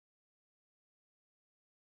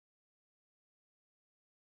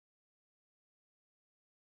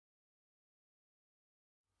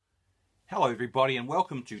Hello everybody and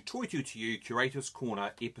welcome to Toitū to You Curator's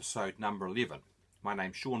Corner episode number 11. My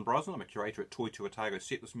name's Sean Brosnan, I'm a curator at Toitū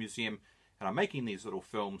Settlers Museum and I'm making these little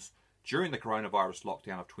films during the coronavirus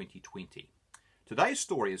lockdown of 2020. Today's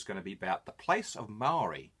story is going to be about the place of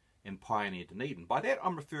Maori in pioneer Dunedin. By that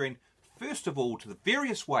I'm referring first of all to the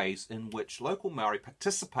various ways in which local Maori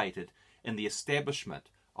participated in the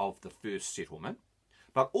establishment of the first settlement,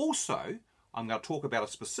 but also I'm going to talk about a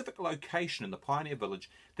specific location in the pioneer village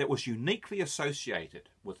that was uniquely associated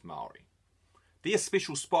with Maori. Their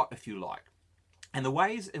special spot, if you like, and the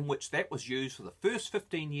ways in which that was used for the first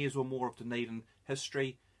 15 years or more of Dunedin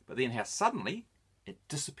history, but then how suddenly it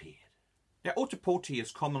disappeared. Now, Ōtepoti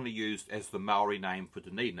is commonly used as the Maori name for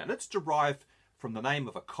Dunedin, and it's derived from the name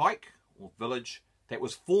of a kaik, or village, that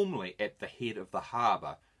was formerly at the head of the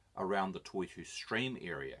harbour around the Toitū stream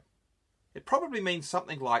area. It probably means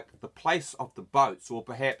something like the place of the boats, or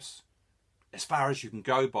perhaps as far as you can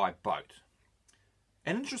go by boat.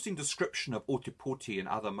 An interesting description of Ōtepoti and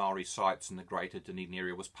other Maori sites in the greater Dunedin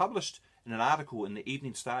area was published in an article in the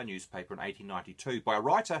Evening Star newspaper in 1892 by a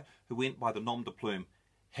writer who went by the nom de plume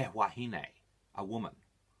Te Wahine, a woman.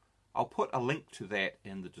 I'll put a link to that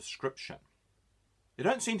in the description. There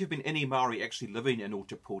don't seem to have been any Maori actually living in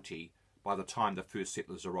Ōtepoti by the time the first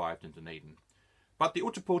settlers arrived in Dunedin, but the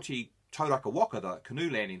Ōtepoti tauraka waka, the canoe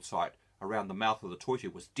landing site around the mouth of the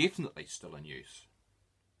Toitū, was definitely still in use.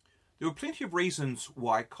 There were plenty of reasons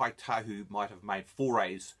why kaitahu might have made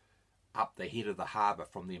forays up the head of the harbour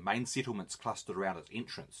from their main settlements clustered around its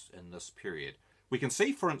entrance in this period. We can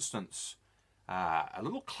see, for instance, a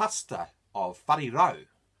little cluster of wharirau,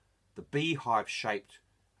 the beehive-shaped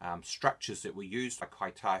structures that were used by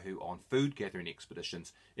kaitahu on food-gathering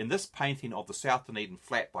expeditions, in this painting of the South Dunedin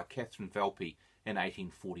Flat by Catherine Valpy in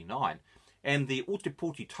 1849, and the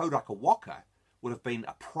Ōtepoti tauraka waka would have been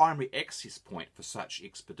a primary access point for such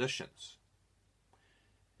expeditions.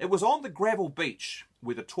 It was on the gravel beach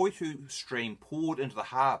where the Toitū stream poured into the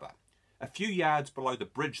harbour, a few yards below the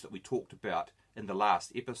bridge that we talked about in the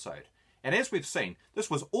last episode, and as we've seen, this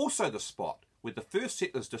was also the spot where the first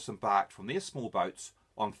settlers disembarked from their small boats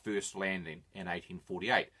on first landing in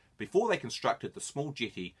 1848, before they constructed the small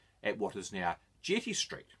jetty at what is now Jetty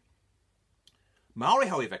Street. Maori,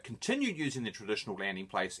 however, continued using their traditional landing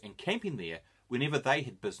place and camping there whenever they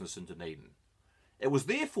had business in Dunedin. It was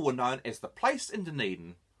therefore known as the place in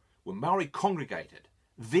Dunedin where Maori congregated,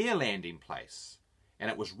 their landing place,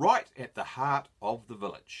 and it was right at the heart of the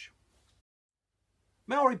village.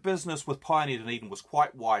 Maori business with pioneer Dunedin was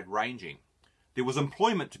quite wide-ranging. There was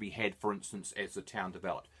employment to be had, for instance, as the town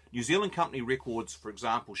developed. New Zealand company records, for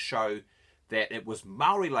example, show that it was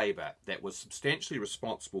Maori labour that was substantially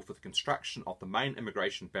responsible for the construction of the main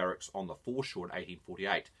immigration barracks on the foreshore in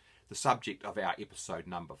 1848, the subject of our episode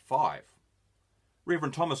number 5.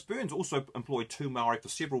 Reverend Thomas Burns also employed 2 Maori for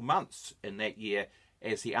several months in that year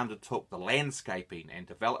as he undertook the landscaping and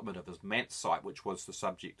development of his manse site, which was the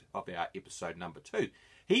subject of our episode number 2.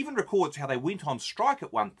 He even records how they went on strike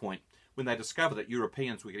at one point when they discovered that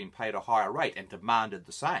Europeans were getting paid a higher rate and demanded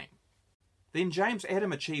the same. Then James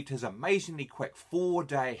Adam achieved his amazingly quick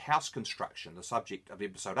 4-day house construction, the subject of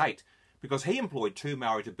episode 8, because he employed 2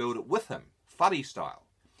 Maori to build it with him, whare style.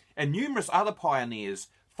 And numerous other pioneers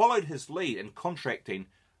followed his lead in contracting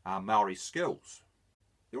Maori skills.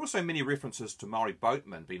 There are also many references to Maori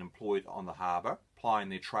boatmen being employed on the harbour, plying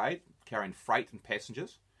their trade, carrying freight and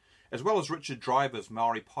passengers, as well as Richard Driver's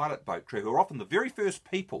Maori pilot boat crew, who are often the very first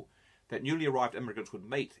people that newly arrived immigrants would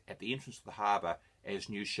meet at the entrance of the harbour as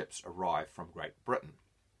new ships arrive from Great Britain.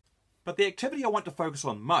 But the activity I want to focus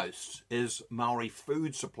on most is Maori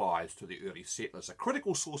food supplies to the early settlers, a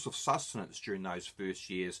critical source of sustenance during those first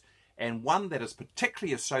years, and one that is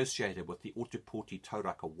particularly associated with the Ōtepoti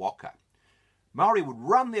tauraka waka. Maori would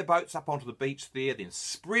run their boats up onto the beach there, then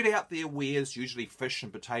spread out their wares, usually fish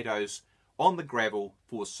and potatoes, on the gravel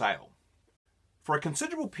for sale. For a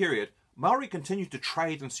considerable period, Maori continued to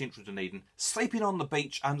trade in central Dunedin, sleeping on the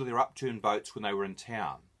beach under their upturned boats when they were in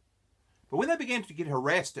town. But when they began to get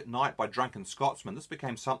harassed at night by drunken Scotsmen, this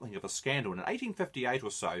became something of a scandal, and in 1858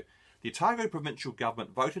 or so, the Otago provincial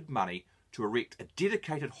government voted money to erect a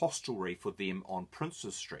dedicated hostelry for them on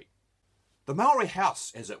Princes Street. The Maori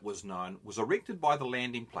House, as it was known, was erected by the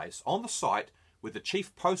landing place on the site where the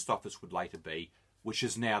chief post office would later be, which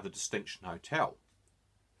is now the Distinction Hotel.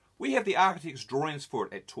 We have the architect's drawings for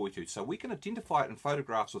it at Toitū, so we can identify it in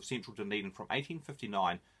photographs of central Dunedin from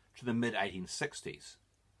 1859 to the mid-1860s.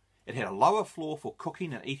 It had a lower floor for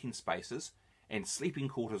cooking and eating spaces, and sleeping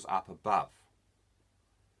quarters up above.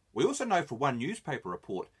 We also know from one newspaper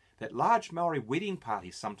report that large Maori wedding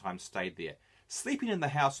parties sometimes stayed there, sleeping in the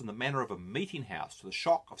house in the manner of a meeting house to the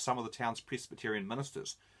shock of some of the town's Presbyterian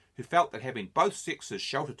ministers, who felt that having both sexes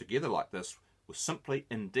sheltered together like this was simply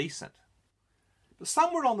indecent. But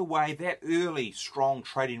somewhere along the way, that early strong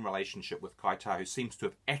trading relationship with Kaitahu seems to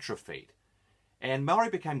have atrophied, and Maori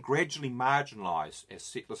became gradually marginalised as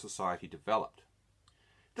settler society developed.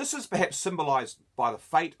 This is perhaps symbolised by the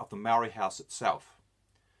fate of the Maori House itself.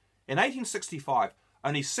 In 1865,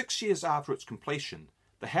 only 6 years after its completion,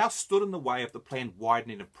 the house stood in the way of the planned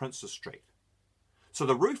widening of Princes Street. So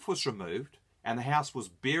the roof was removed and the house was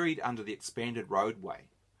buried under the expanded roadway,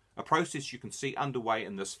 a process you can see underway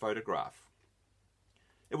in this photograph.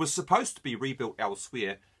 It was supposed to be rebuilt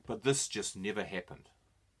elsewhere, but this just never happened.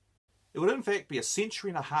 It would in fact be a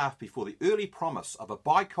century and a half before the early promise of a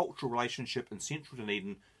bicultural relationship in central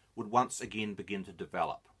Dunedin would once again begin to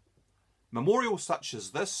develop. Memorials such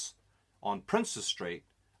as this on Princes Street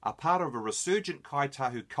are part of a resurgent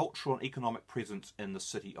Kaitahu cultural and economic presence in the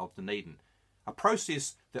city of Dunedin, a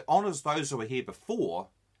process that honours those who were here before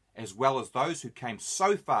as well as those who came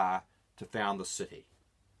so far to found the city.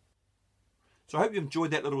 So I hope you enjoyed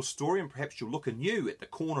that little story, and perhaps you'll look anew at the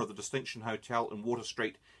corner of the Distinction Hotel in Water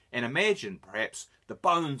Street and imagine perhaps the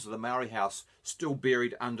bones of the Maori House still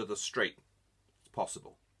buried under the street. It's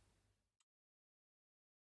possible.